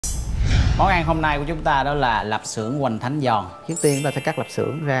Món ăn hôm nay của chúng ta đó là lạp xưởng hoành thánh giòn. Trước tiên chúng ta sẽ cắt lạp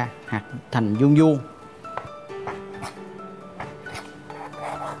xưởng ra hạt thành vuông vuông.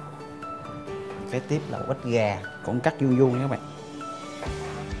 Kế tiếp là một ít gà cũng cắt vuông vuông nha các bạn.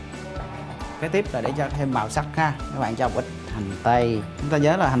 Kế tiếp là để cho thêm màu sắc ha, các bạn cho một ít hành tây. Chúng ta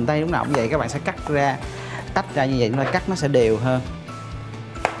nhớ là hành tây lúc nào cũng vậy, các bạn sẽ cắt ra, tách ra như vậy, chúng ta cắt nó sẽ đều hơn.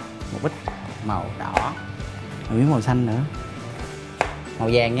 Một ít màu đỏ, một miếng màu xanh nữa, màu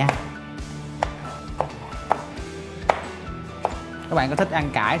vàng nha. Các bạn có thích ăn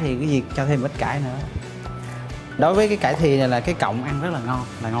cải thì cái gì cho thêm một ít cải nữa. Đối với cái cải thìa này là cái cọng ăn rất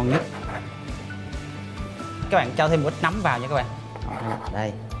là ngon nhất. Các bạn cho thêm một ít nấm vào nha các bạn.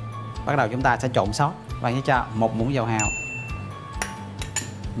 Đây, bắt đầu chúng ta sẽ trộn sốt. Các bạn sẽ cho một muỗng dầu hào,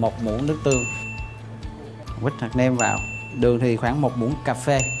 một muỗng nước tương, một ít hạt nêm vào, đường thì khoảng một muỗng cà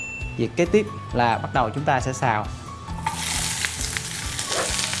phê. Việc kế tiếp là bắt đầu chúng ta sẽ xào.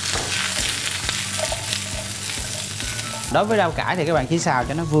 Đối với rau cải thì các bạn chỉ xào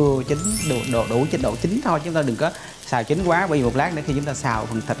cho nó vừa chín, đủ trình độ chín thôi, chúng ta đừng có xào chín quá, bởi vì một lát nữa khi chúng ta xào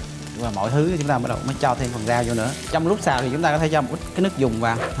phần thịt và mọi thứ chúng ta bắt đầu mới cho thêm phần rau vô nữa. Trong lúc xào thì chúng ta có thể cho một ít cái nước dùng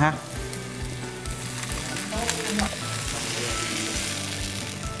vào ha.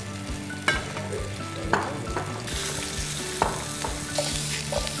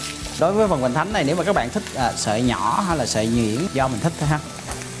 Đối với phần hoành thánh này, nếu mà các bạn thích sợi nhỏ hay là sợi nhuyễn do mình thích thôi ha.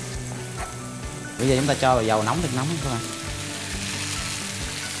 Bây giờ chúng ta cho vào dầu nóng, đừng nóng các bạn.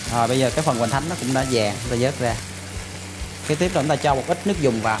 Rồi bây giờ cái phần hoành thánh nó cũng đã vàng, chúng ta vớt ra. Kế tiếp là chúng ta cho một ít nước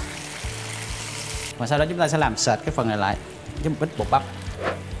dùng vào. Và sau đó chúng ta sẽ làm sệt cái phần này lại với một ít bột bắp.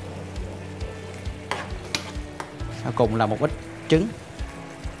 Sau cùng là một ít trứng.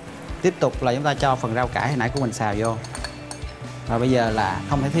 Tiếp tục là chúng ta cho phần rau cải hồi nãy của mình xào vô. Và bây giờ là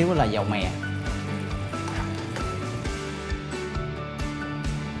không thể thiếu là dầu mè.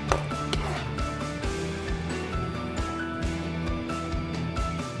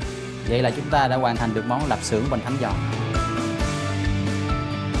 Vậy là chúng ta đã hoàn thành được món lạp xưởng hoành thánh giòn.